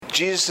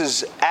Jesus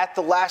is at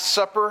the Last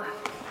Supper.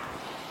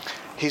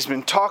 He's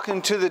been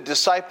talking to the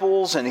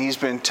disciples and he's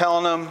been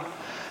telling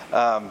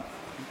them,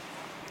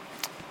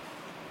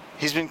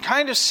 he's been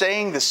kind of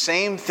saying the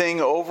same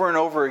thing over and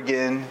over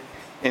again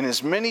in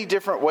as many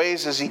different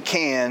ways as he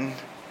can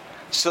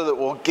so that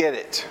we'll get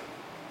it.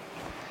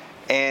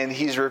 And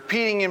he's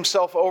repeating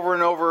himself over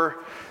and over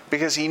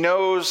because he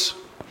knows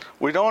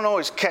we don't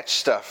always catch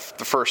stuff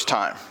the first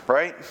time,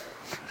 right?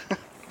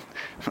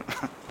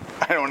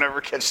 I don't ever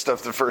catch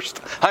stuff the first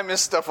time. I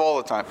miss stuff all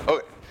the time.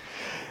 Okay.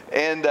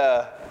 And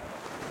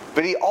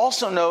but he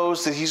also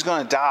knows that he's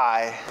going to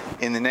die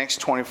in the next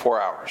 24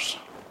 hours.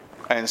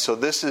 And so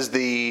this is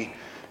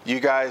you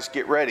guys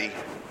get ready.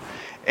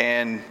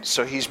 And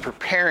so he's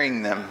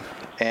preparing them.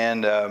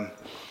 And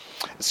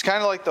it's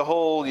kind of like the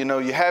whole,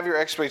 you have your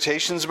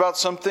expectations about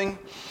something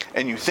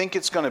and you think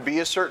it's going to be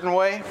a certain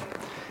way.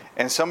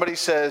 And somebody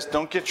says,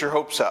 don't get your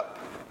hopes up.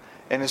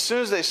 And as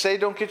soon as they say,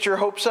 don't get your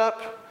hopes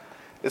up,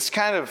 it's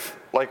kind of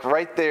like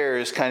right there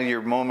is kind of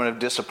your moment of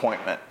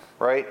disappointment,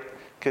 right?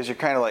 Because you're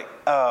kind of like,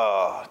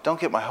 oh, don't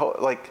get my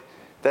hope. Like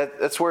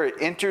that's where it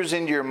enters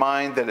into your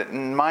mind that it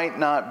might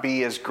not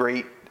be as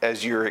great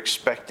as you're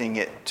expecting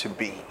it to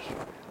be,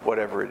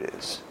 whatever it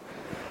is.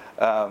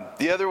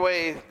 The other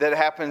way that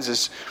happens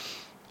is,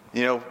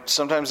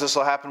 sometimes this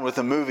will happen with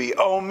a movie.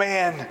 Oh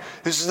man,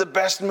 this is the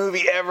best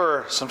movie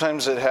ever.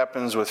 Sometimes it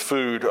happens with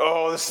food.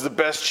 Oh, this is the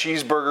best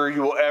cheeseburger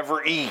you will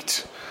ever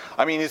eat.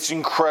 I mean, it's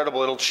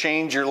incredible. It'll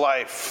change your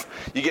life.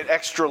 You get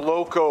extra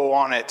loco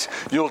on it.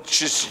 You'll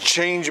just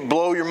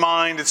blow your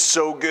mind. It's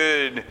so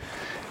good.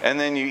 And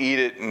then you eat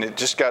it and it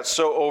just got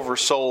so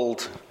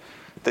oversold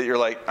that you're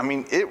like, I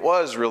mean, it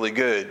was really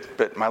good,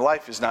 but my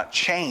life is not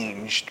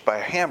changed by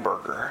a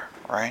hamburger,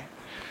 right?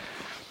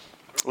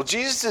 Well,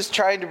 Jesus is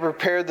trying to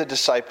prepare the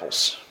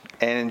disciples.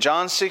 And in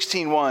John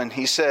 16:1,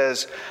 he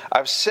says,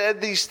 I've said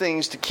these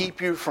things to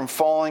keep you from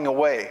falling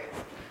away.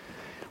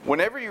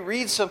 Whenever you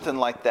read something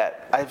like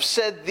that, I've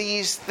said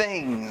these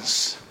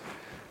things,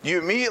 you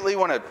immediately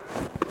want to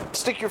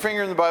stick your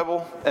finger in the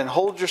Bible and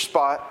hold your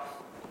spot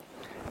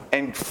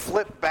and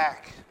flip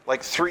back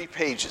like 3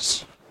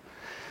 pages.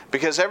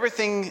 Because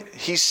everything,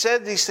 he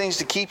said these things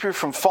to keep you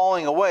from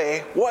falling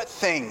away. What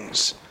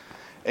things?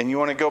 And you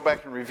want to go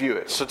back and review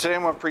it. So today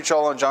I'm going to preach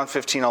all on John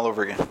 15 all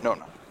over again. No.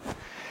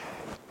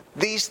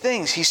 These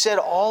things, he said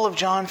all of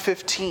John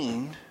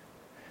 15,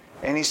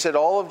 and he said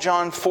all of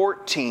John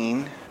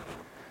 14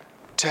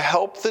 to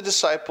help the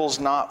disciples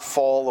not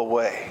fall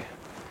away.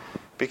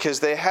 Because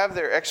they have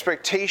their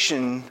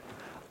expectation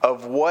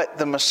of what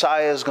the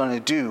Messiah is going to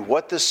do,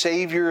 what the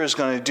Savior is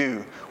going to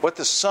do, what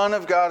the Son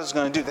of God is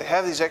going to do. They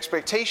have these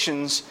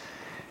expectations,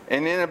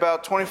 and in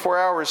about 24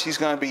 hours, he's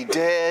going to be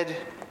dead,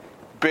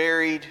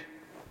 buried,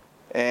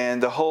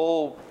 and the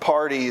whole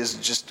party is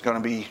just going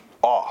to be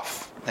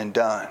off and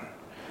done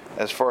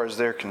as far as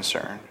they're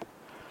concerned.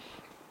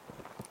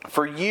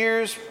 For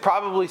years,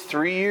 probably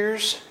 3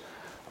 years,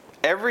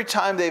 every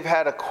time they've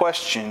had a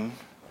question,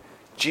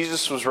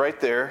 Jesus was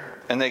right there,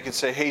 and they could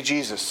say, hey,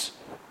 Jesus,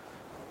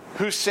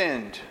 who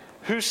sinned?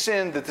 Who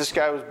sinned that this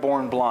guy was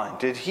born blind?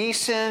 Did he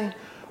sin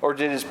or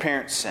did his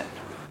parents sin?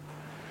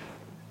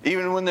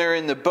 Even when they're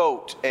in the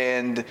boat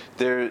and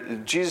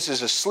Jesus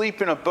is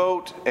asleep in a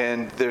boat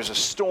and there's a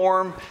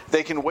storm,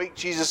 they can wake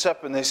Jesus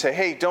up and they say,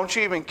 hey, don't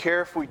you even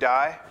care if we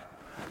die?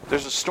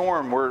 There's a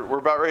storm. We're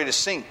about ready to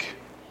sink.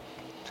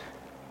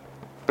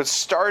 But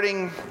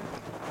starting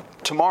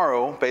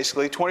tomorrow,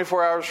 basically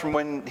 24 hours from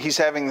when he's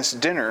having this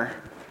dinner,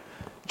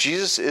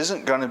 Jesus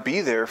isn't going to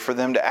be there for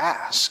them to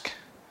ask.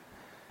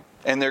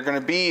 And they're going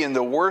to be in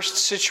the worst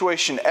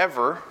situation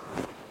ever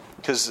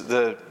because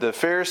the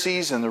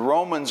Pharisees and the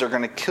Romans are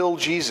going to kill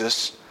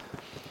Jesus.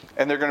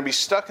 And they're going to be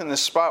stuck in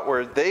this spot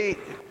where the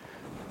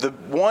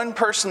one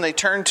person they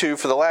turn to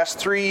for the last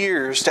 3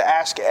 years to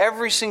ask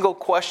every single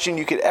question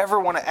you could ever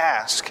want to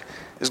ask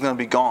is going to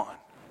be gone.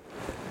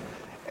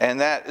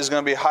 And that is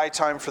going to be a high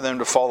time for them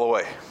to fall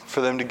away, for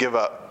them to give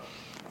up,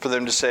 for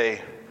them to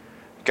say,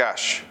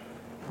 gosh,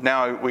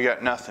 now we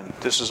got nothing.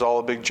 This is all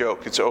a big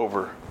joke. It's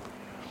over.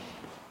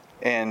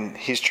 And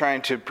he's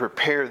trying to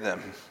prepare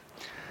them.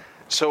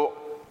 So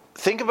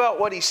think about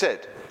what he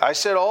said. I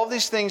said all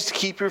these things to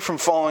keep you from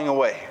falling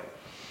away.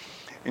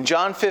 In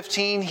John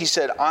 15, he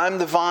said, I'm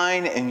the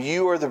vine and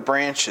you are the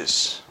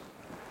branches.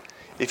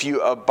 If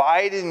you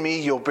abide in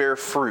me, you'll bear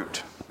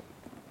fruit.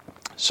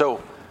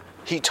 So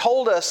he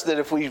told us that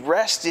if we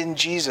rest in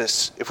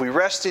Jesus, if we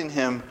rest in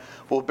him,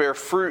 we'll bear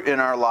fruit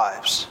in our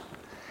lives.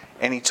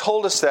 And he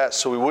told us that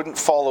so we wouldn't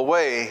fall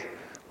away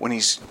when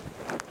he's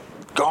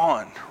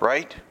gone,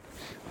 right?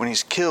 When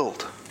he's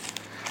killed.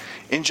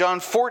 In John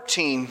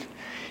 14,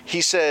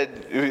 he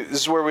said, this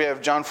is where we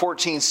have John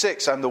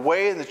 14:6, I'm the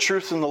way and the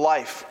truth and the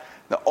life.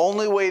 The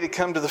only way to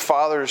come to the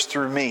Father is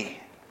through me.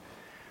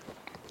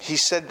 He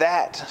said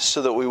that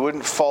so that we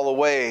wouldn't fall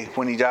away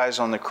when he dies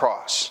on the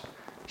cross.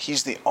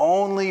 He's the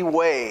only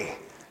way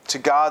to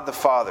God the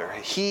Father.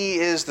 He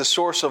is the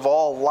source of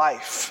all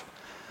life.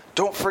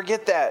 Don't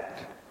forget that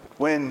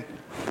when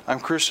I'm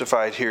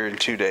crucified here in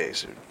 2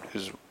 days,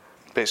 is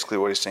basically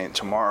what he's saying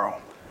tomorrow.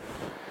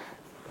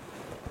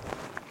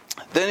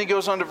 Then he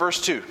goes on to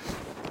verse 2.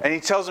 And he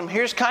tells them,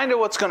 here's kind of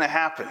what's going to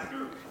happen.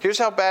 Here's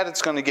how bad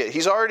it's going to get.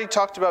 He's already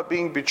talked about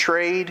being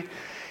betrayed.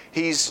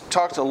 He's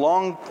talked a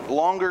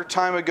longer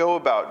time ago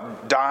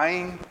about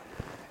dying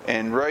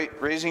and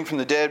raising from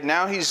the dead.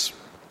 Now he's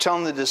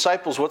telling the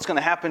disciples what's going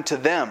to happen to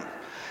them.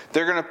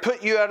 They're going to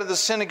put you out of the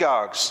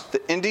synagogues.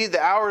 Indeed,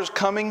 the hour is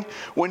coming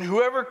when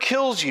whoever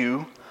kills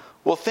you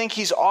will think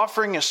he's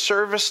offering a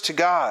service to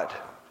God.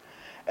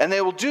 And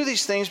they will do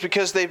these things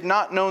because they've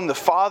not known the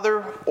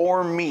Father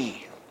or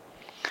me.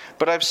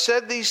 But I've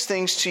said these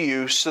things to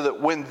you so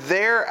that when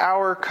their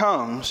hour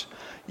comes,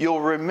 you'll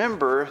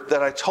remember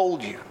that I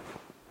told you.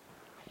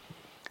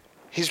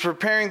 He's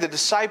preparing the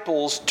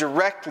disciples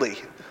directly.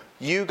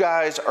 You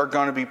guys are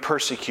going to be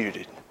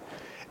persecuted.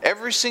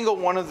 Every single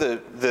one of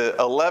the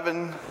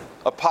 11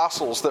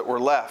 apostles that were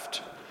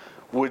left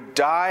would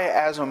die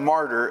as a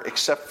martyr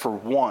except for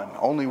one.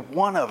 Only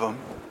one of them,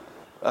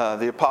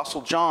 the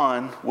Apostle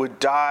John, would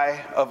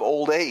die of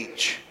old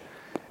age.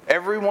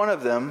 Every one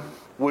of them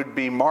would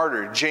be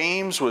martyred.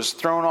 James was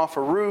thrown off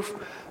a roof.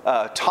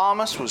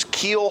 Thomas was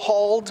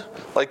keel-hauled,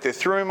 like they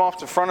threw him off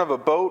the front of a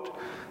boat,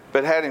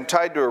 but had him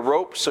tied to a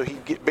rope so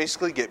he'd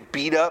basically get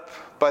beat up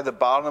by the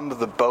bottom of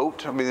the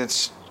boat. I mean,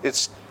 it's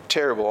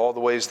terrible, all the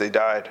ways they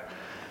died.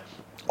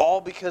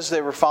 All because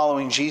they were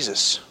following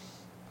Jesus.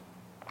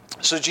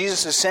 So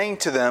Jesus is saying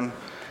to them,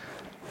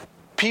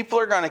 people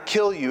are going to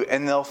kill you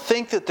and they'll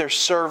think that they're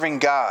serving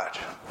God.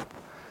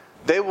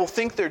 They will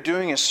think they're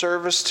doing a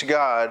service to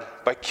God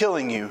by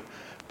killing you,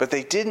 but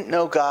they didn't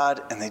know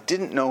God and they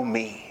didn't know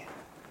me.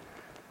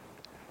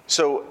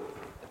 So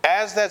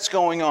as that's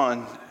going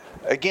on,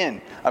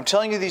 again, I'm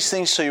telling you these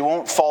things so you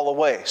won't fall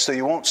away, so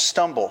you won't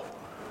stumble.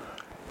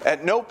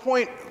 At no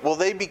point will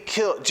they be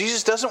killed.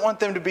 Jesus doesn't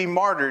want them to be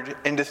martyred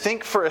and to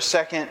think for a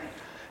second,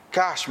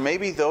 gosh,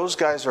 maybe those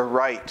guys are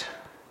right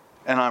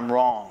and I'm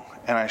wrong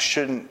and I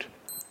shouldn't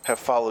have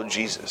followed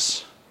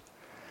Jesus.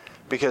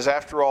 Because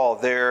after all,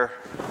 they're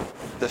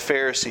the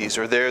Pharisees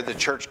or they're the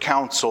church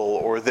council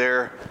or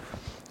they're,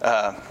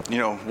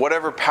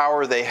 whatever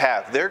power they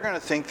have. They're going to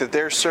think that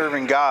they're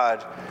serving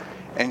God,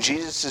 and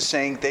Jesus is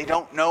saying they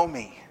don't know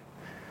me.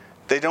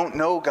 They don't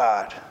know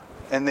God.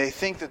 And they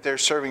think that they're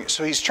serving.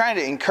 So he's trying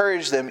to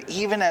encourage them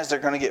even as they're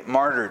going to get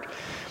martyred.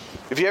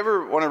 If you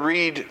ever want to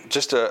read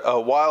just a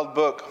wild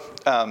book,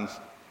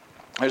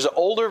 there's an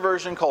older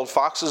version called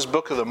Fox's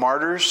Book of the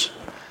Martyrs.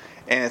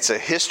 And it's a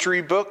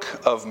history book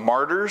of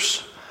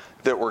martyrs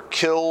that were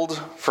killed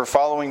for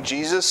following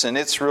Jesus. And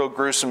it's real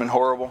gruesome and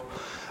horrible.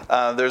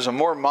 There's a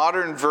more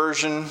modern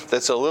version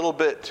that's a little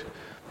bit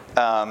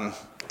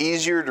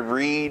easier to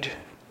read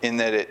in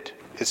that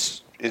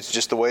it's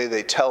just the way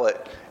they tell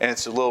it, and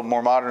it's a little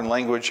more modern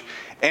language.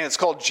 And it's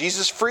called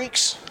Jesus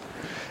Freaks,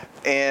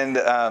 and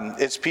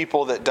it's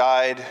people that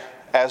died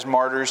as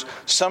martyrs.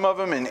 Some of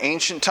them in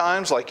ancient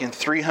times, like in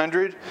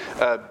 300.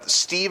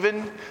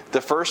 Stephen,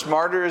 the first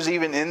martyr, is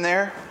even in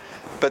there.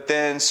 But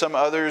then some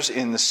others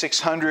in the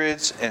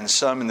 600s, and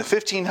some in the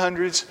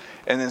 1500s,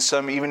 and then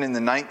some even in the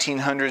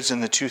 1900s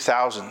and the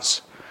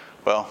 2000s.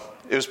 Well,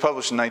 it was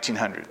published in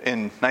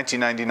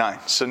 1999,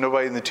 so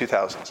nobody in the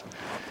 2000s.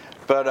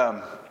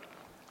 But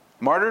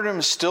martyrdom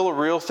is still a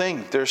real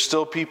thing. There's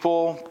still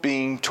people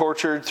being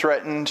tortured,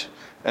 threatened,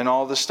 and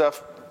all this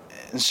stuff.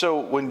 And so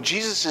when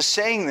Jesus is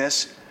saying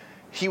this,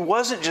 he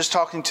wasn't just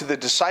talking to the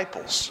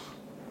disciples.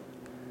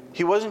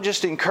 He wasn't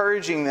just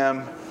encouraging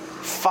them,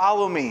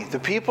 follow me. The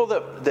people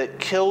that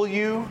kill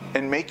you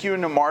and make you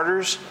into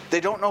martyrs, they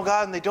don't know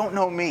God and they don't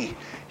know me.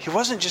 He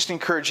wasn't just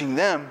encouraging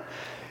them.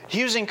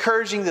 He was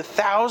encouraging the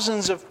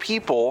thousands of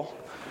people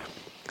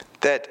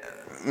that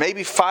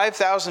maybe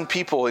 5,000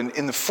 people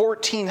in the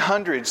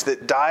 1400s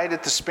that died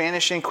at the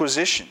Spanish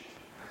Inquisition,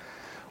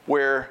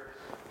 where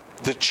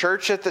the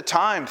church at the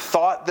time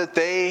thought that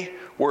they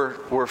were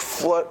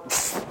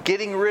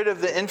getting rid of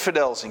the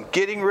infidels and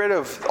getting rid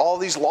of all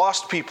these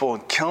lost people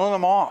and killing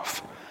them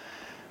off.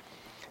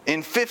 In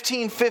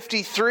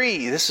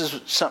 1553, this is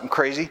something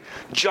crazy,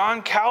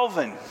 John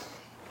Calvin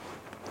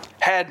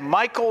had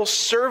Michael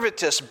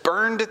Servetus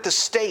burned at the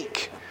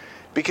stake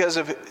because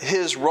of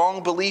his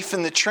wrong belief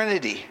in the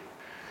Trinity.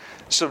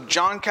 So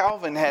John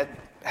Calvin had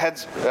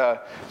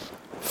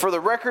for the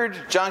record,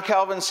 John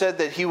Calvin said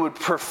that he would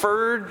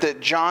prefer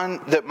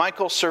that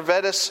Michael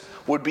Servetus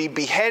would be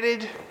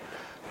beheaded,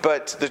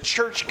 but the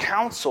church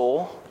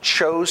council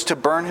chose to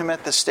burn him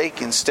at the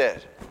stake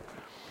instead.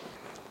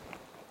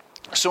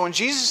 So when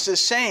Jesus is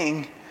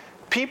saying,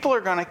 people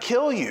are going to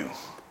kill you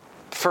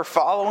for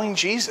following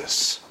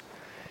Jesus,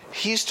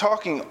 he's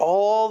talking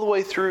all the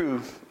way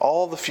through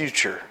all the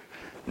future,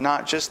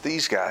 not just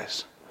these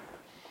guys.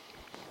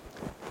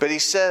 But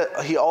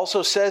he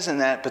also says in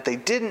that, but they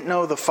didn't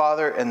know the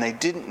Father and they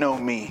didn't know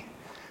me.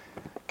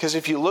 Because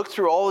if you look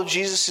through all of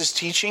Jesus'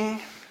 teaching,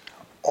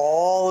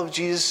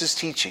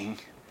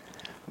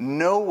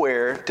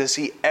 nowhere does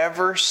he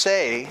ever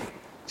say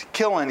to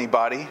kill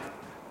anybody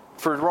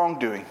for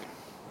wrongdoing.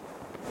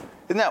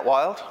 Isn't that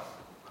wild?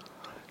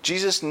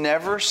 Jesus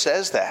never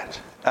says that.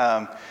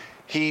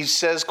 he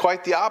says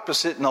quite the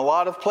opposite in a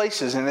lot of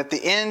places. And at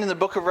the end in the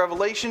book of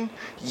Revelation,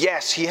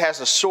 yes, he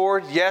has a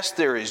sword. Yes,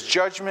 there is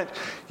judgment.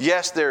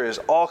 Yes, there is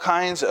all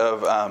kinds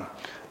of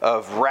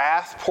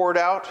wrath poured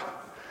out.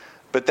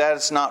 But that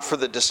is not for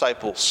the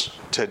disciples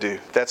to do.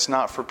 That's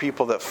not for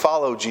people that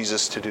follow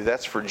Jesus to do.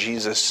 That's for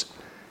Jesus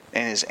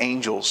and his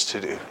angels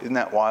to do. Isn't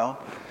that wild?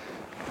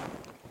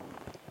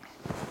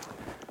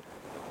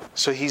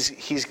 So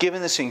he's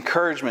given this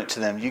encouragement to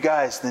them. You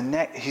guys,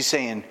 he's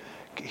saying,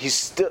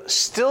 he's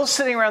still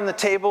sitting around the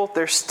table.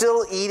 They're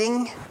still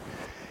eating.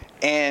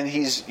 And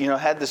he's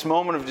had this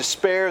moment of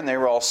despair, and they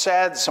were all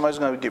sad that somebody's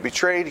going to get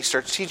betrayed. He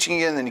starts teaching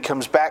again, and then he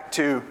comes back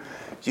to,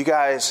 you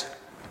guys,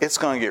 it's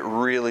going to get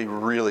really,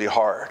 really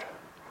hard.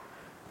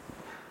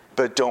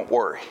 But don't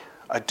worry.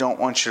 I don't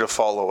want you to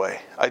fall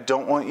away. I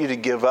don't want you to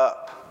give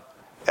up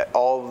at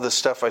all of the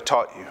stuff I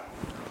taught you.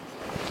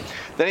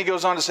 Then he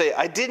goes on to say,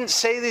 I didn't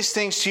say these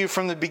things to you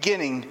from the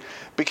beginning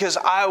because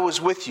I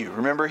was with you.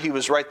 Remember, he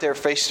was right there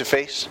face to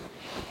face.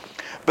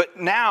 But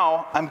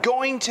now I'm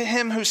going to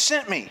him who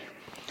sent me.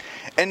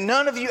 And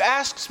none of you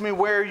asks me,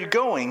 where are you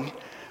going?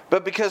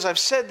 But because I've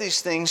said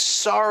these things,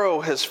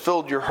 sorrow has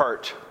filled your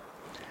heart.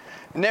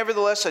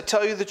 Nevertheless, I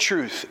tell you the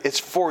truth. It's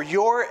for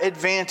your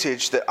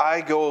advantage that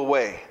I go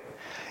away.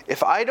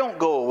 If I don't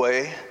go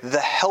away, the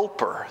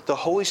Helper, the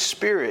Holy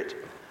Spirit,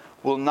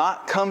 will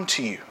not come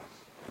to you.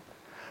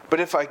 But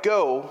if I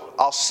go,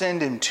 I'll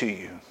send him to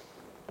you.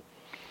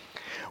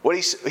 What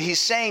he's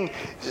saying,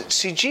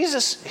 see,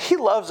 Jesus, he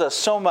loves us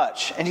so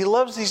much, and he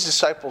loves these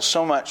disciples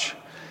so much.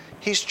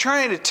 He's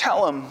trying to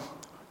tell them,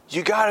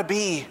 you got to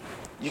be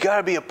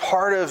a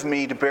part of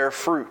me to bear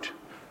fruit.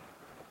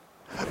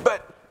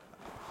 But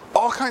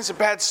all kinds of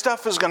bad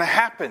stuff is going to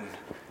happen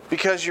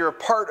because you're a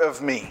part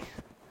of me.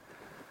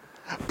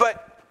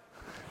 But,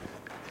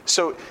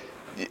 so,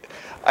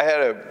 I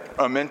had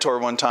a mentor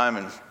one time,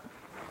 and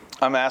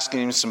I'm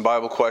asking him some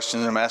Bible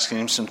questions, and I'm asking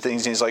him some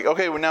things, and he's like,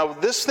 okay, well now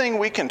this thing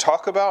we can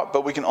talk about,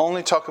 but we can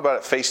only talk about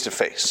it face to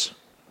face.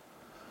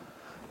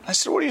 I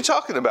said, what are you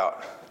talking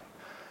about?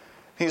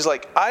 He's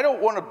like, I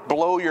don't want to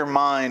blow your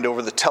mind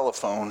over the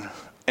telephone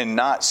and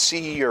not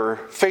see your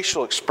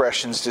facial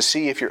expressions to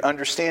see if you're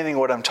understanding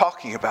what I'm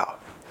talking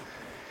about.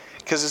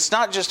 Because it's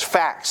not just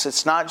facts.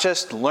 It's not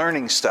just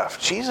learning stuff.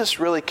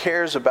 Jesus really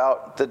cares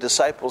about the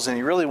disciples, and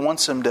he really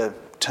wants them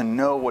to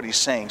know what he's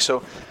saying.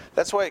 So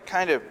that's why it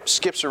kind of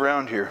skips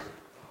around here.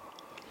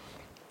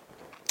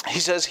 He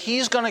says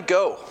he's going to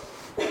go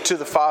to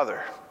the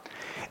Father.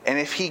 And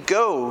if he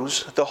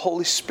goes, the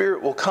Holy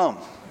Spirit will come.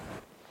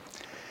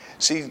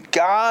 See,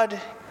 God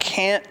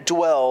can't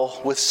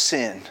dwell with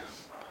sin.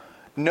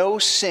 No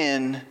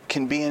sin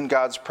can be in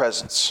God's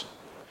presence.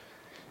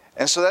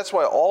 And so that's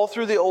why all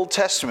through the Old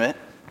Testament,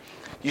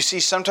 you see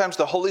sometimes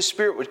the Holy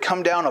Spirit would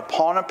come down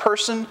upon a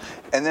person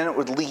and then it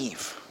would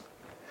leave.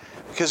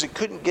 Because it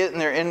couldn't get in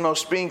their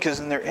inmost being,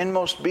 because in their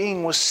inmost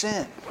being was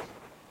sin.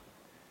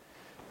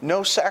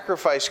 No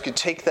sacrifice could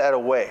take that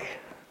away.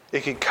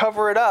 It could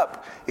cover it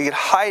up, it could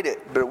hide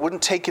it, but it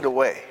wouldn't take it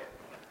away.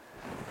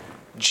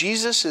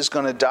 Jesus is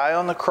going to die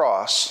on the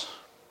cross,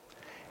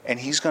 and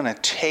he's going to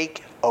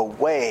take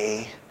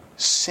away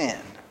sin.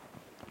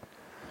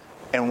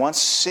 And once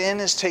sin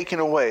is taken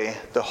away,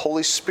 the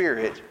Holy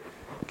Spirit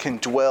can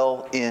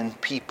dwell in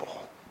people.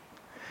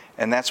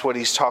 And that's what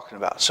he's talking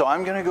about. So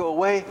I'm going to go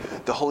away,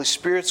 the Holy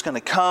Spirit's going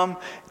to come,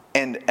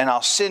 and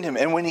I'll send him.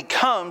 And when he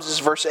comes, this is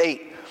verse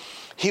 8,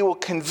 he will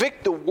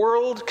convict the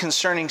world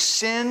concerning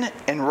sin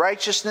and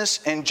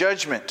righteousness and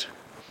judgment.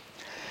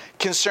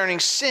 Concerning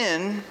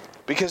sin,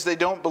 because they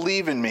don't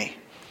believe in me.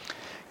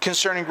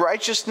 Concerning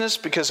righteousness,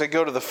 because I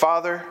go to the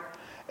Father,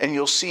 and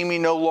you'll see me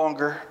no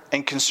longer.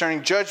 And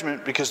concerning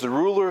judgment, because the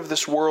ruler of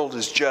this world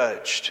is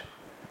judged.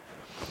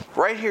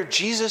 Right here,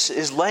 Jesus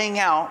is laying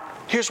out,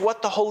 here's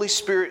what the Holy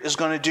Spirit is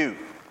going to do.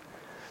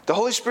 The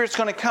Holy Spirit's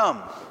going to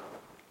come,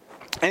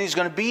 and he's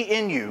going to be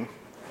in you,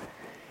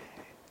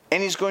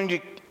 and he's going to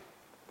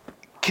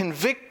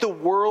convict the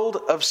world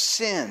of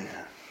sin.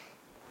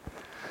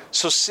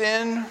 So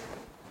sin,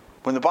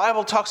 when the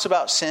Bible talks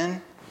about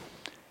sin,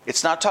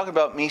 it's not talking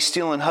about me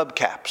stealing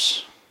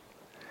hubcaps.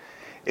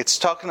 It's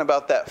talking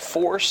about that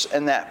force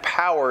and that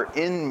power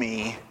in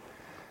me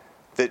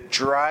that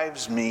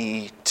drives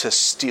me to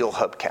steal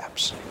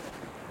hubcaps,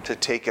 to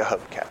take a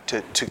hubcap,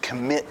 to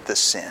commit the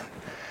sin.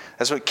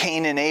 That's what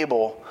Cain and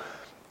Abel,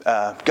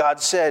 God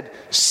said,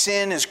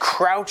 sin is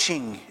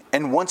crouching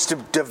and wants to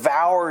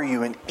devour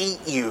you and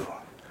eat you.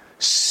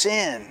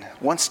 Sin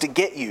wants to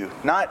get you,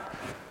 not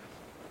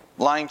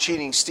lying,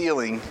 cheating,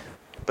 stealing,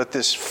 but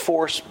this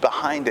force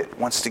behind it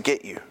wants to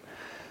get you.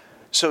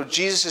 So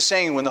Jesus is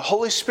saying when the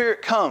Holy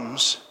Spirit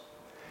comes,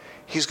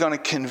 he's going to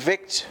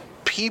convict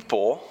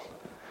people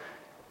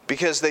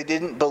because they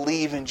didn't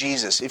believe in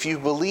Jesus. If you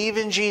believe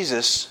in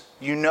Jesus,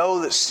 you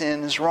know that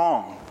sin is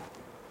wrong.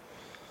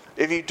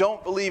 If you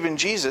don't believe in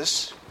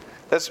Jesus,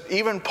 that's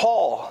even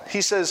Paul.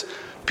 He says,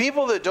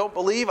 people that don't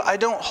believe, I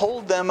don't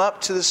hold them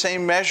up to the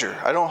same measure.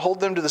 I don't hold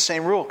them to the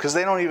same rule because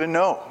they don't even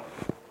know.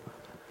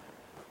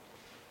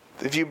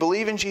 If you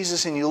believe in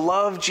Jesus and you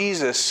love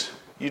Jesus,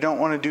 you don't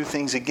want to do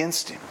things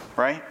against him,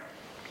 right?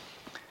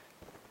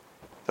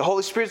 The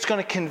Holy Spirit's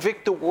going to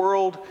convict the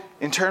world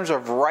in terms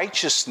of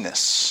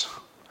righteousness.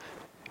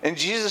 And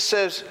Jesus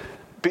says,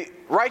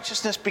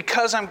 righteousness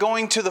because I'm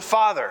going to the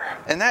Father.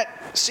 And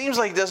that seems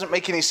like it doesn't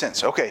make any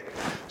sense. Okay,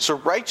 so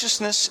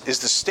righteousness is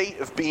the state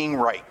of being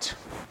right.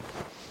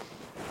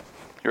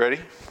 You ready?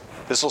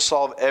 This will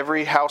solve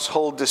every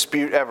household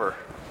dispute ever.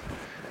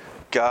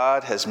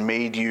 God has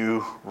made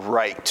you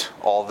right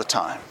all the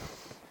time.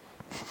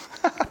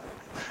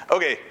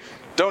 Okay,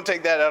 don't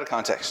take that out of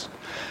context.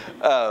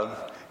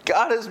 God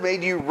has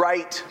made you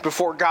right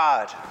before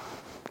God.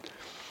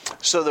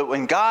 So that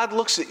when God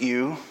looks at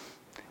you,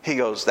 he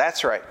goes,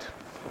 that's right.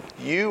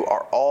 You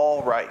are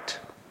all right.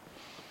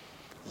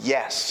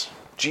 Yes,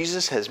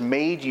 Jesus has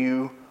made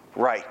you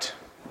right.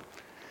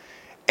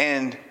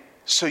 And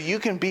so you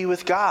can be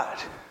with God.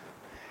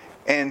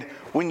 And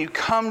when you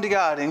come to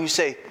God and you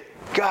say,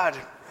 God,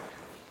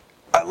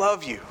 I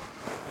love you.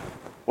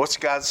 What's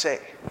God say?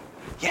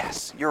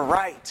 Yes, you're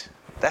right.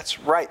 That's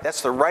right.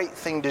 That's the right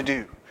thing to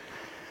do.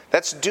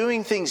 That's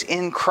doing things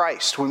in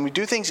Christ. When we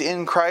do things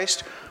in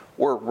Christ,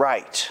 we're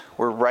right.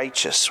 We're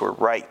righteous. We're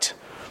right.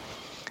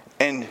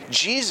 And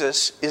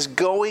Jesus is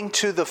going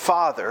to the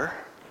Father.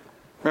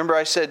 Remember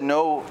I said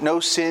no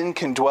sin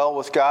can dwell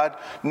with God.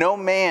 No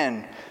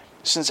man,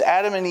 since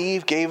Adam and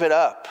Eve gave it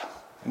up,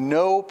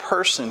 no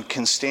person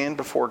can stand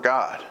before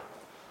God.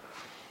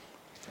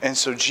 And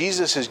so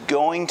Jesus is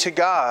going to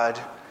God.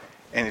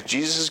 And if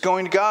Jesus is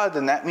going to God,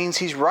 then that means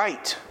he's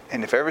right.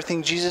 And if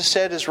everything Jesus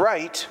said is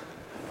right,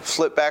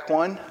 flip back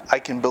one, I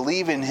can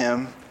believe in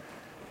him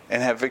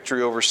and have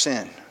victory over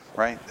sin.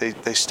 Right?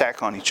 They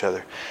stack on each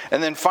other.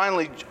 And then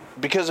finally,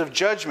 because of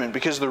judgment,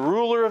 because the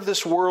ruler of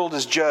this world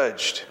is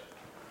judged.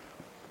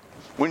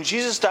 When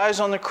Jesus dies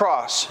on the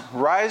cross,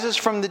 rises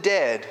from the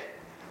dead,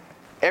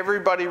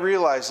 everybody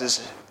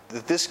realizes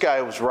that this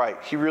guy was right.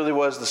 He really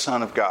was the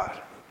Son of God.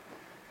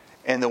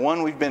 And the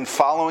one we've been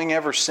following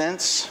ever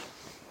since,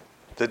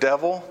 the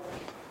devil,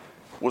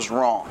 was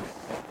wrong.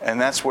 And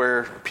that's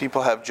where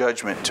people have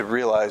judgment to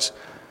realize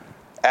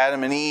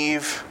Adam and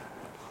Eve,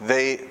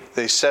 they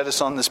set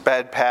us on this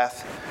bad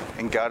path,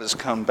 and God has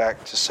come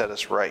back to set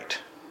us right.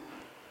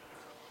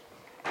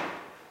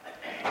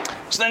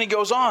 So then he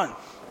goes on.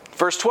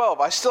 Verse 12,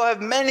 I still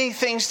have many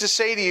things to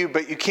say to you,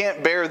 but you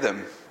can't bear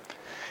them.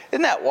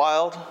 Isn't that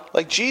wild?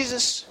 Like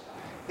Jesus,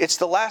 it's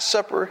the Last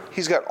Supper.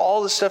 He's got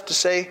all this stuff to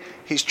say.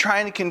 He's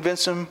trying to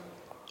convince them.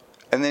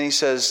 And then he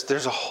says,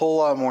 there's a whole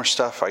lot more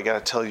stuff I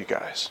got to tell you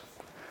guys.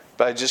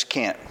 But I just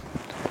can't.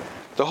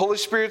 The Holy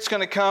Spirit's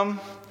going to come.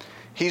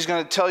 He's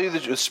going to tell you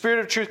that the Spirit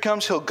of truth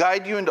comes. He'll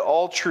guide you into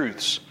all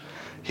truths.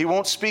 He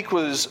won't speak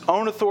with his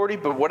own authority,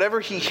 but whatever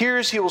he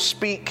hears, he will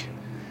speak.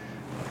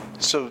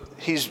 So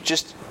he's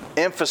just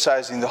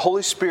emphasizing the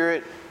Holy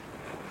Spirit,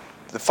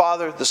 the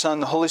Father, the Son,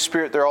 the Holy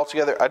Spirit, they're all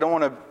together. I don't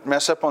want to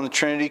mess up on the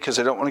Trinity because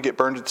I don't want to get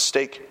burned at the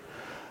stake.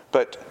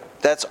 But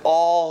that's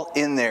all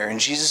in there. And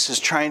Jesus is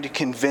trying to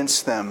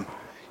convince them,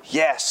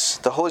 yes,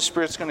 the Holy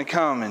Spirit's going to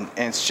come. And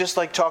it's just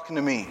like talking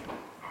to me.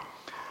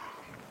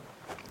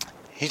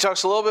 He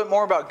talks a little bit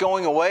more about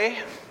going away.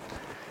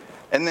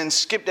 And then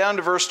skip down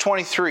to verse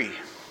 23.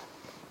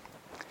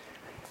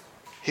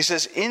 He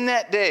says, in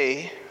that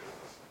day,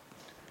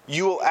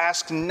 you will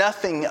ask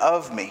nothing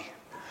of me.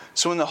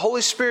 So when the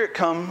Holy Spirit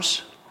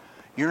comes,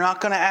 you're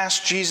not going to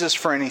ask Jesus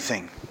for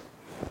anything.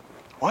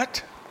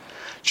 What?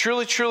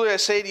 Truly, truly, I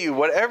say to you,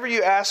 whatever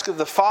you ask of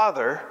the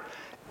Father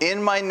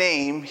in my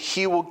name,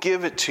 he will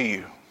give it to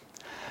you.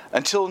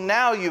 Until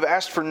now, you've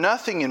asked for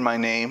nothing in my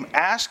name.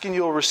 Ask and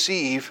you'll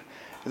receive,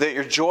 that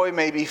your joy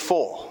may be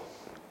full.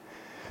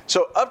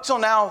 So up till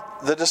now,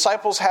 the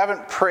disciples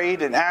haven't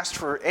prayed and asked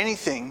for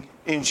anything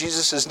in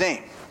Jesus'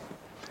 name.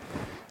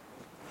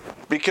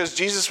 Because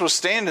Jesus was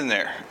standing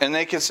there and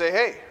they could say,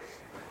 hey,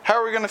 how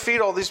are we going to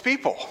feed all these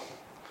people?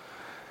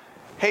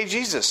 Hey,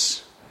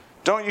 Jesus,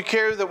 don't you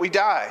care that we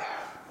die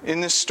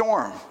in this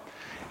storm?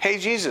 Hey,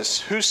 Jesus,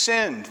 who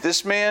sinned,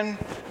 this man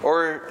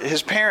or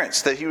his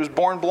parents, that he was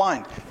born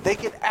blind? They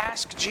could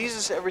ask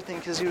Jesus everything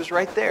because he was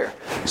right there.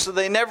 So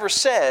they never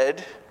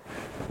said,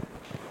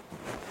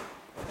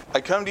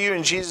 I come to you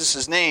in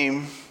Jesus'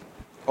 name,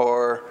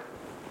 or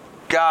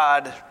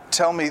God,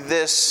 tell me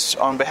this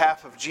on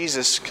behalf of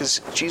Jesus,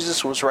 because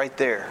Jesus was right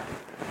there.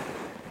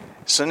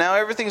 So now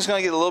everything's going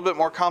to get a little bit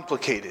more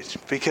complicated,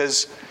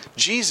 because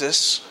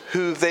Jesus,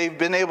 who they've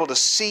been able to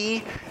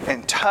see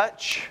and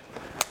touch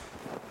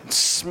and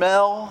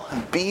smell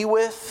and be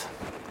with,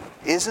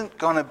 isn't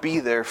going to be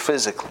there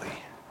physically.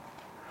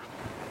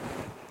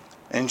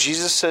 And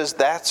Jesus says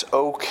that's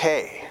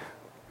okay.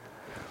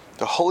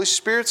 The Holy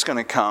Spirit's going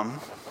to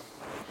come,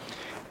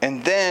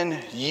 and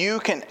then you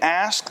can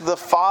ask the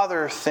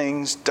Father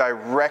things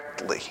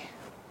directly.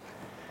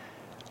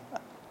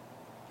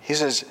 He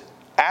says,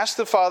 ask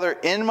the Father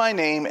in my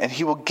name, and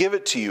he will give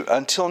it to you.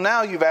 Until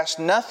now, you've asked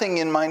nothing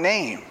in my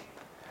name.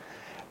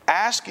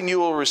 Ask and you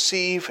will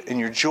receive, and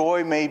your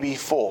joy may be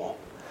full.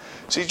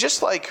 See,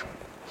 just like,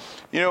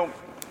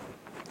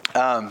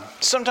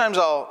 sometimes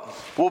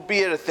we'll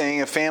be at a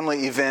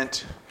family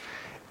event,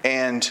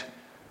 and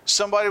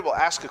somebody will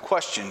ask a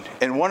question,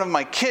 and one of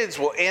my kids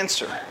will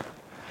answer.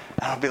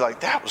 And I'll be like,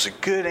 that was a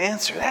good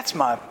answer. That's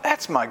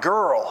my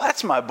girl.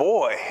 That's my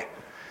boy.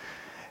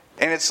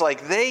 And it's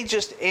like they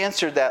just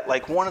answered that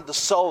like one of the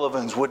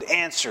Sullivans would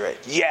answer it.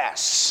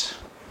 Yes.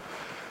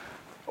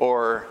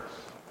 Or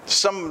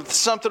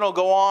something will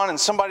go on and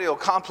somebody will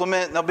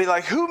compliment and they'll be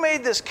like, who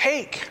made this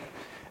cake?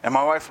 And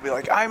my wife will be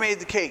like, I made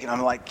the cake. And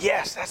I'm like,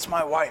 yes, that's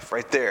my wife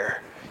right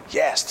there.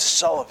 Yes, the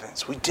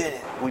Sullivans. We did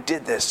it. We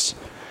did this.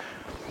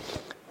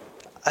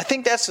 I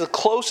think that's the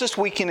closest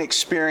we can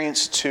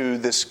experience to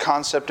this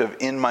concept of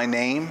in my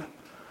name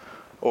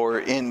or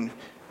in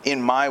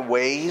my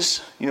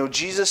ways. You know,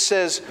 Jesus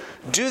says,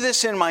 do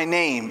this in my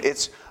name.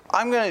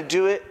 I'm going to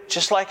do it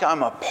just like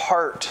I'm a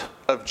part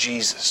of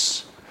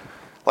Jesus.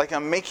 Like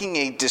I'm making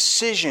a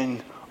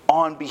decision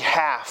on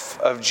behalf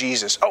of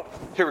Jesus. Oh,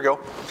 here we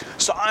go.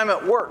 So I'm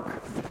at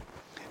work.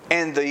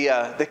 And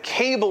the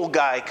cable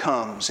guy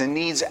comes and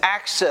needs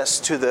access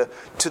to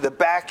the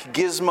back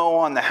gizmo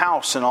on the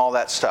house and all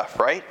that stuff,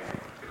 right?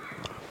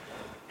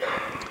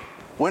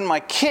 When my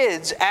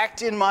kids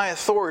act in my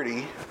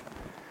authority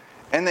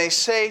and they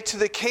say to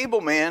the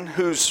cable man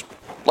who's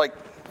like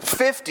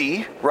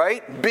 50,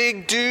 right?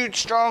 Big dude,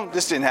 strong.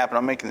 This didn't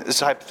happen. This is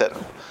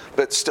hypothetical.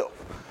 But still.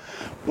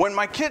 When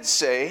my kids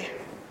say,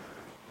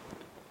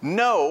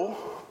 no,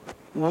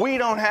 we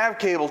don't have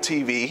cable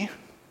TV,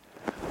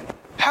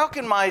 how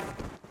can my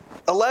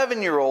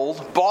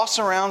 11-year-old boss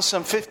around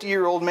some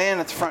 50-year-old man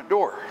at the front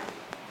door?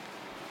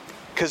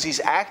 Because he's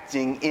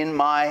acting in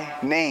my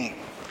name.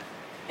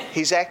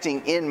 He's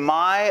acting in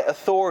my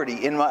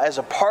authority, as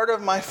a part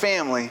of my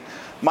family.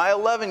 My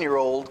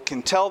 11-year-old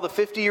can tell the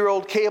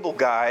 50-year-old cable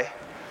guy,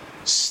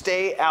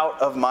 stay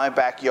out of my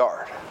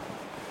backyard.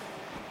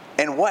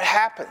 And what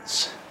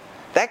happens?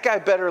 That guy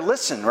better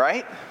listen,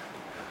 right?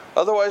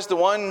 Otherwise, the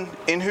one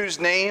in whose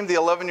name the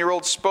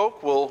 11-year-old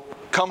spoke will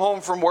come home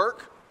from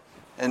work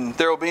and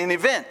there will be an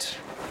event.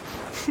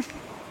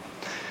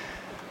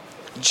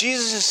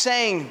 Jesus is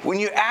saying, when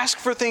you ask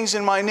for things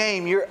in my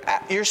name,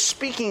 you're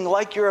speaking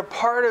like you're a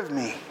part of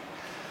me.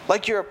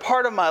 Like you're a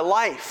part of my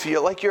life.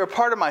 Like you're a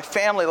part of my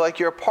family. Like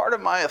you're a part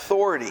of my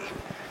authority.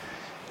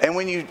 And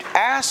when you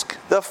ask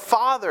the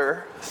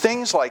Father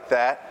things like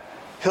that,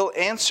 He'll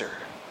answer.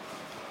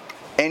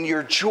 And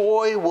your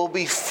joy will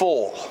be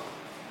full.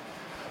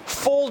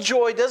 Full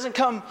joy doesn't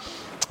come...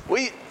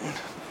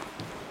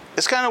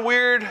 It's kind of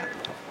weird.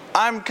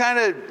 I'm kind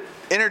of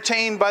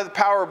entertained by the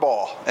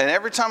Powerball. And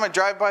every time I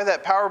drive by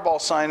that Powerball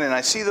sign and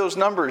I see those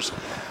numbers,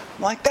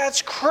 I'm like,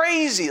 that's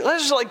crazy.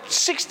 That's like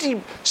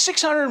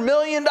 $600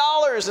 million.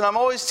 And I'm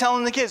always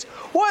telling the kids,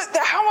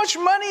 how much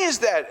money is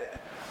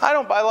that? I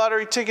don't buy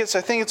lottery tickets.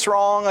 I think it's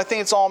wrong. I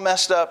think it's all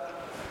messed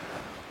up.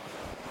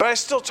 But I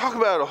still talk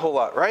about it a whole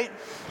lot, right?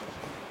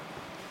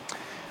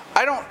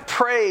 I don't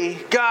pray,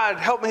 God,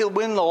 help me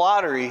win the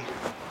lottery,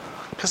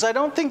 because I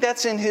don't think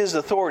that's in His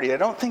authority. I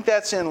don't think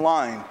that's in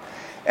line.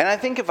 And I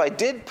think if I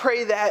did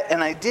pray that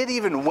and I did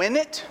even win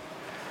it,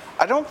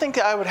 I don't think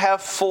I would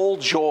have full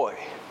joy.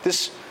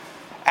 This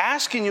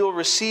ask and you'll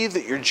receive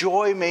that your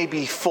joy may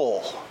be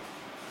full.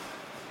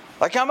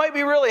 Like I might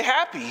be really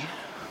happy,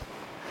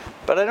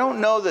 but I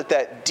don't know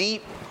that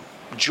deep,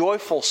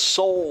 joyful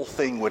soul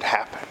thing would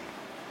happen.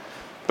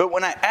 But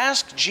when I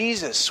ask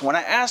Jesus, when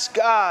I ask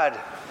God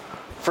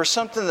for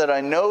something that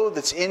I know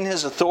that's in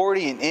His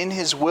authority and in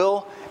His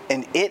will,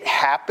 and it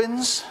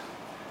happens,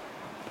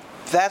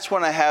 that's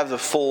when I have the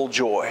full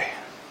joy.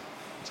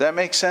 Does that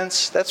make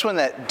sense? That's when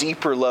that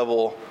deeper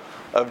level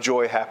of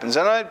joy happens.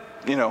 And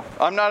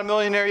I'm not a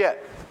millionaire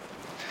yet.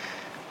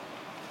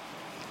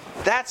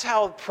 That's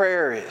how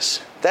prayer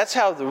is. That's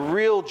how the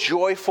real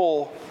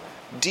joyful,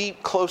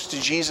 deep, close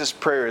to Jesus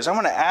prayer is. I'm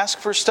going to ask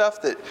for stuff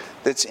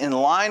that's in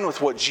line with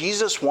what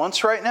Jesus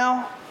wants right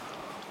now,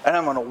 and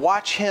I'm going to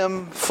watch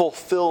Him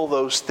fulfill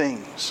those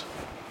things.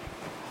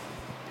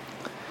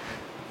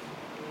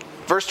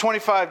 Verse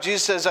 25,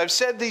 Jesus says, I've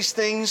said these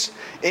things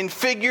in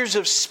figures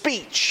of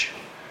speech.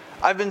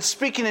 I've been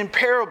speaking in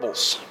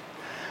parables.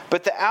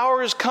 But the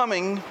hour is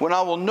coming when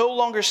I will no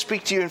longer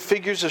speak to you in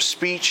figures of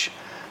speech,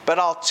 but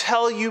I'll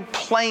tell you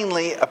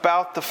plainly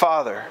about the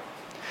Father.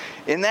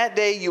 In that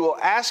day you will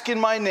ask in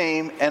my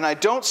name, and I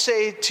don't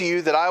say to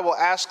you that I will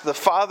ask the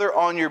Father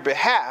on your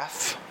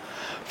behalf,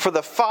 for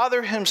the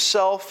Father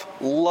Himself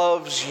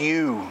loves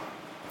you.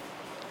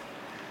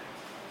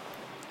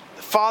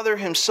 Father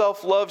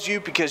Himself loves you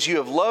because you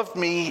have loved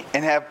me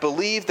and have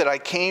believed that I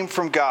came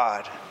from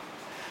God.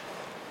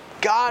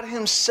 God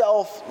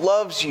Himself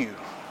loves you.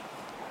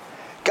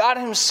 God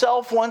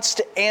Himself wants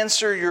to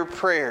answer your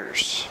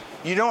prayers.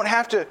 You don't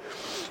have to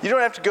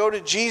go to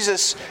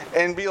Jesus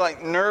and be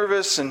like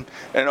nervous and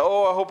I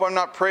hope I'm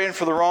not praying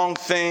for the wrong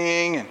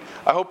thing, and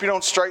I hope you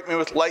don't strike me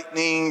with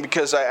lightning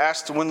because I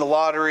asked to win the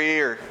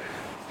lottery, or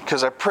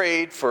because I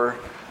prayed for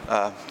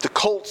the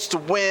Colts to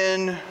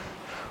win.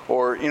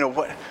 Or,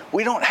 what?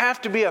 We don't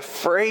have to be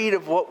afraid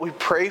of what we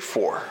pray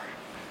for.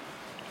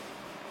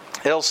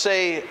 It'll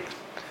say,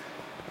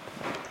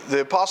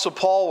 the Apostle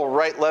Paul will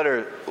write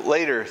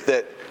later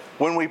that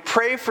when we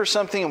pray for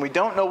something and we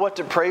don't know what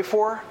to pray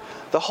for,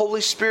 the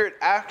Holy Spirit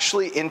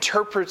actually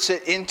interprets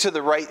it into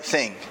the right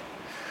thing.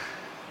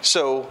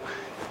 So,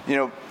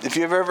 if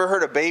you've ever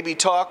heard a baby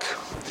talk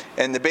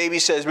and the baby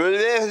says,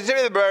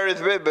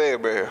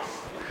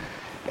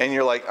 and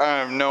you're like, I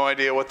have no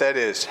idea what that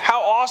is.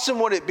 How awesome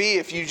would it be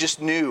if you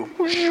just knew?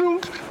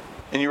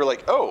 And you were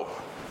like, oh,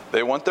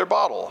 they want their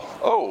bottle.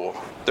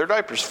 Oh, their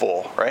diaper's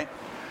full, right?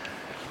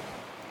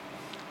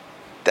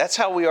 That's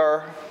how we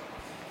are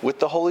with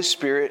the Holy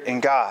Spirit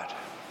and God.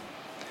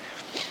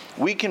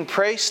 We can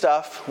pray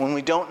stuff when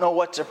we don't know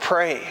what to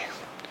pray.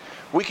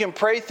 We can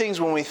pray things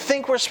when we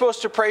think we're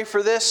supposed to pray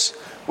for this.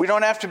 We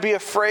don't have to be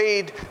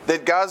afraid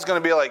that God's going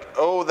to be like,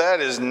 oh, that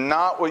is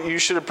not what you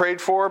should have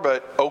prayed for,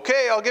 but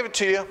okay, I'll give it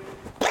to you.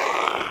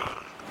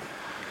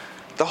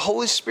 The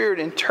Holy Spirit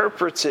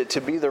interprets it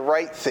to be the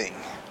right thing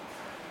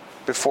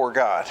before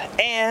God.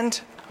 And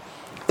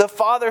the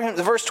Father,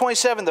 verse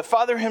 27, the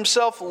Father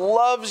himself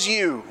loves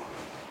you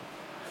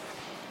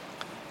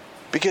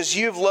because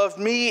you've loved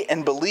me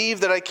and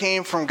believed that I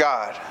came from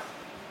God.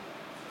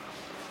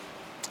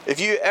 If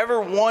you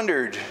ever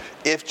wondered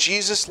if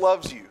Jesus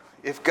loves you,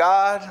 if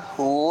God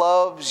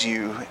loves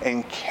you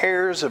and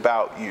cares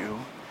about you,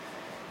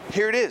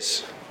 here it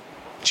is.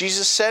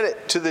 Jesus said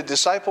it to the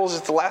disciples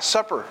at the Last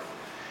Supper.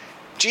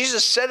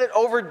 Jesus said it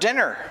over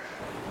dinner.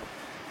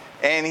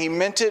 And he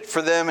meant it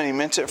for them and he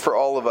meant it for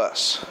all of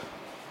us.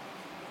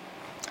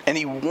 And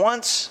he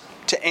wants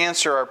to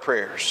answer our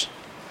prayers.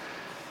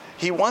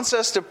 He wants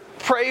us to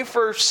pray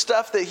for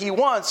stuff that he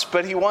wants,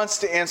 but he wants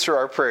to answer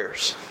our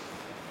prayers.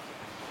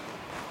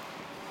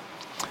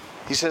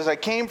 He says, I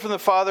came from the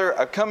Father,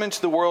 I've come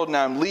into the world,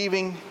 now I'm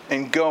leaving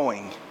and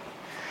going.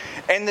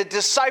 And the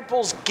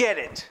disciples get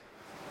it.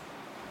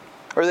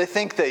 Or they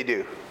think they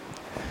do.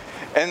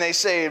 And they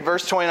say in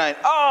verse 29,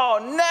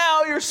 oh,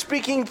 now you're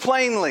speaking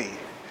plainly.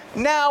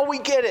 Now we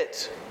get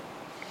it.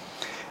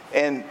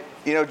 And,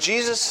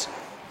 Jesus,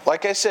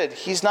 like I said,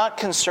 he's not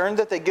concerned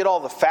that they get all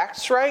the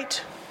facts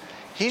right.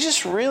 He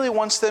just really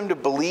wants them to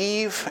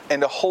believe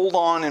and to hold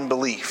on in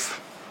belief.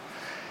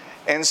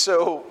 And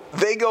so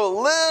they go a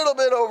little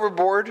bit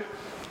overboard.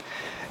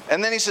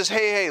 And then he says,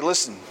 hey,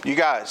 listen, you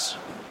guys,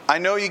 I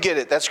know you get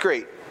it. That's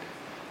great.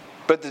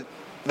 But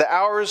the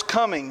hour is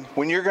coming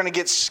when you're going to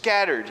get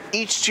scattered,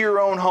 each to your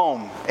own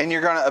home, and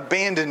you're going to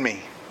abandon me.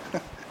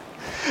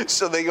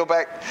 So they go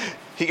back.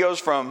 He goes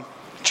from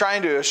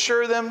trying to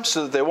assure them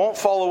so that they won't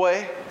fall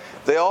away.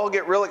 They all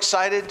get real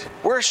excited.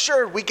 We're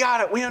assured. We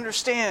got it. We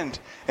understand.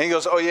 And he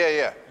goes, oh,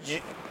 yeah.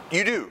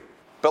 You do.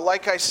 But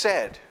like I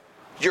said,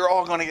 you're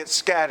all going to get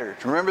scattered.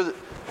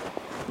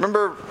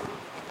 Remember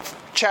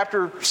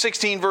chapter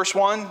 16, verse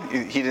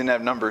 1? He didn't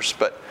have numbers,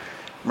 but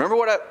remember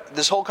what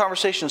this whole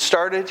conversation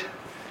started?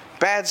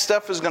 Bad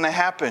stuff is going to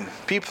happen.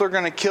 People are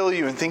going to kill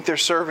you and think they're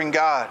serving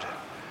God.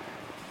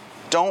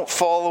 Don't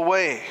fall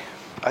away.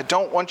 I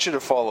don't want you to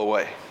fall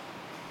away.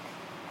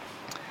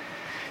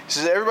 He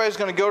says, everybody's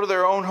going to go to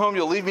their own home.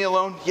 You'll leave me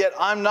alone. Yet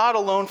I'm not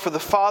alone, for the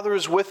Father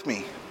is with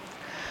me.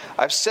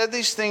 I've said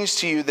these things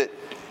to you that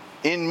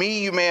in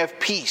me you may have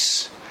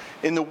peace.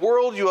 In the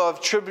world you will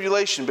have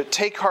tribulation, but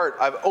take heart,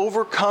 I've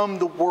overcome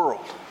the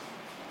world.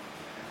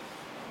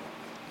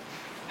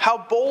 How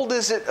bold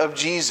is it of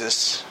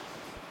Jesus,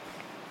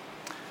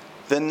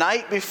 the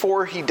night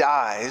before he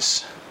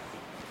dies,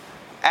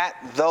 at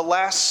the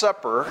Last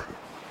Supper,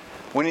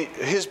 when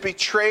his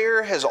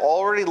betrayer has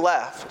already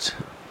left,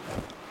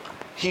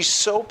 he's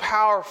so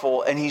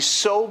powerful and he's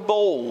so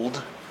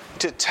bold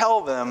to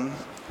tell them,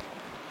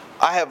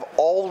 I have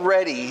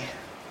already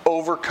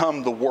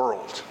overcome the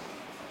world.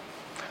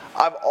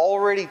 I've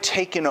already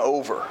taken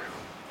over.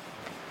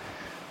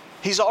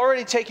 He's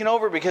already taken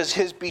over because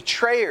his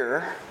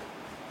betrayer,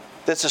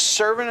 that's a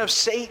servant of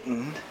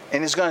Satan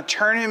and is going to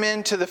turn him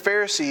into the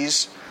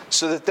Pharisees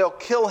so that they'll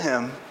kill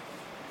him.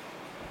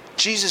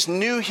 Jesus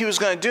knew he was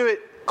going to do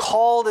it,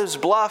 called his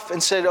bluff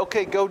and said,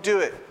 okay, go do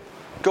it.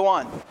 Go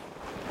on.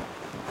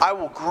 I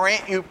will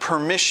grant you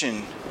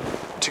permission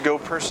to go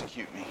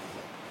persecute me.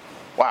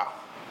 Wow.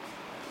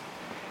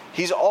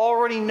 He's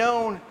already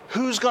known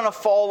who's going to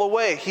fall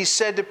away. He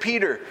said to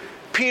Peter,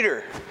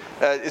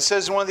 it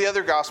says in one of the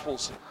other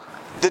Gospels,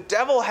 the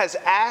devil has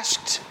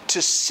asked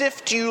to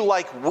sift you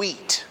like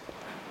wheat.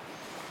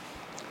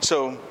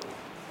 So,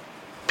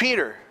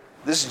 Peter,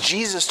 this is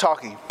Jesus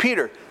talking.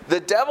 Peter, the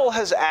devil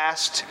has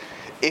asked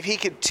if he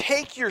could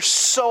take your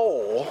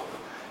soul,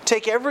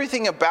 take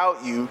everything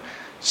about you,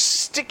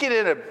 stick it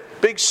in a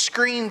big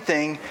screen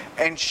thing,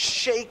 and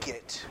shake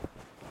it.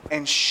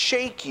 And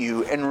shake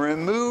you and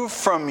remove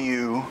from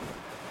you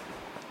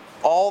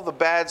all the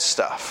bad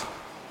stuff.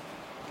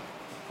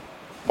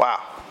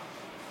 Wow.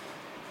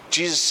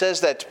 Jesus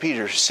says that to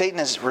Peter. Satan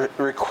has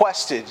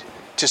requested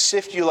to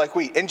sift you like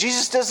wheat. And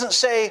Jesus doesn't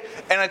say,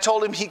 and I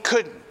told him he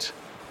couldn't.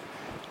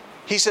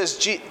 He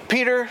says,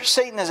 Peter,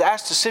 Satan has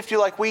asked to sift you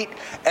like wheat,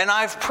 and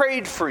I've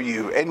prayed for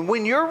you. And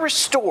when you're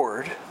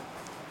restored,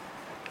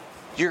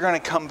 you're going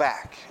to come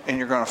back and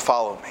you're going to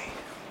follow me.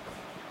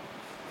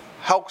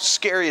 How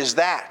scary is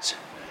that?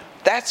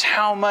 That's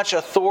how much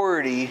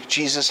authority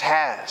Jesus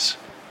has.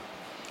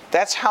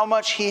 That's how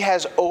much he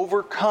has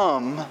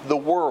overcome the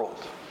world.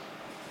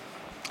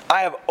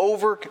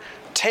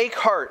 Take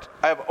heart,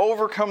 I have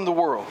overcome the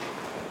world.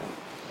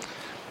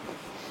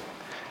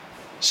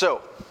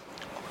 So,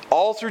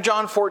 all through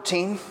John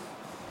 14,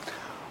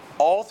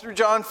 all through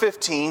John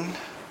 15,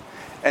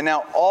 and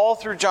now all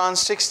through John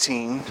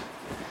 16,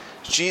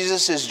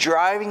 Jesus is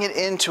driving it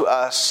into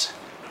us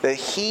that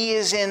he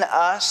is in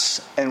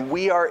us and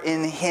we are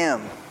in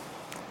him.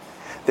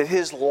 That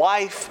his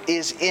life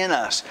is in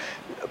us.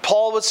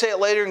 Paul would say it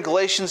later in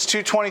Galatians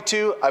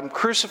 2:22, I'm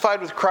crucified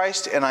with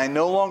Christ and I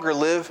no longer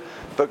live,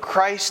 but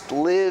Christ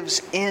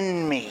lives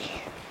in me.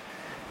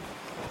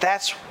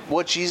 That's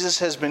what Jesus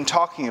has been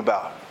talking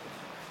about.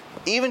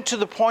 Even to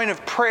the point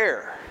of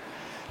prayer,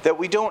 that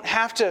we don't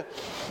have to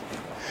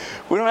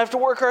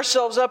work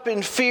ourselves up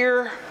in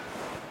fear.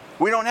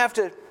 We don't have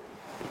to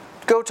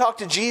go talk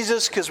to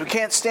Jesus because we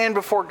can't stand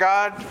before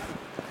God.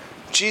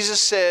 Jesus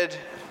said,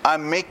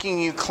 I'm making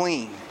you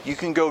clean. You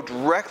can go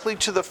directly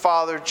to the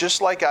Father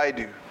just like I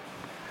do.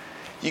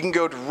 You can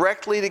go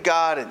directly to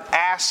God and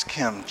ask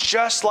him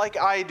just like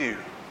I do.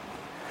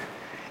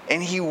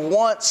 And he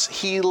loves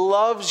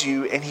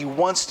you and he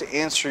wants to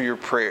answer your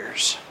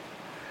prayers.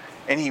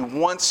 And he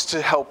wants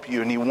to help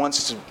you and he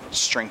wants to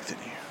strengthen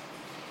you.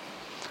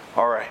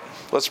 All right,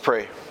 let's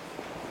pray.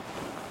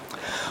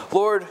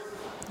 Lord,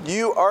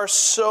 you are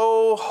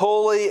so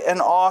holy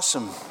and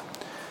awesome.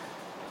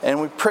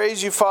 And we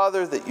praise you,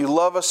 Father, that you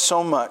love us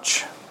so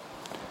much.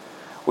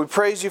 We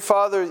praise you,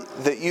 Father,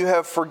 that you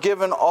have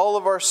forgiven all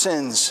of our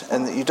sins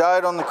and that you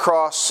died on the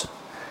cross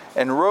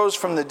and rose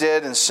from the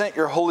dead and sent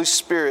your Holy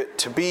Spirit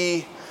to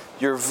be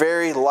your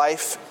very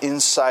life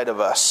inside of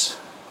us.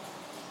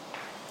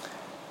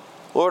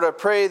 Lord, I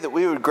pray that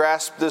we would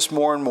grasp this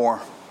more and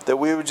more, that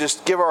we would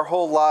just give our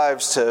whole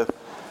lives to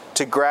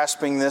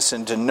grasping this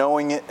and to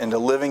knowing it and to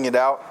living it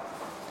out.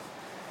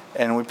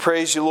 And we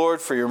praise you, Lord,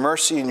 for your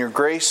mercy and your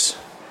grace,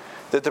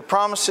 that the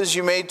promises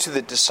you made to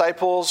the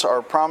disciples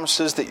are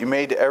promises that you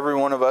made to every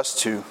one of us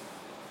too.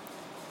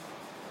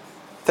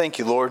 Thank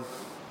you, Lord.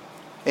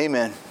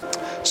 Amen.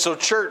 So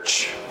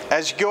church,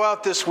 as you go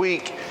out this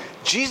week,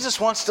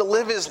 Jesus wants to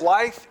live his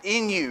life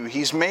in you.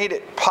 He's made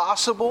it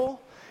possible.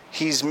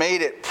 He's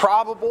made it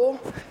probable.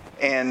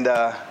 And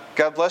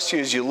God bless you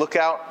as you look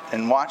out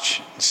and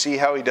watch and see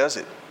how he does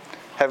it.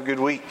 Have a good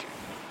week.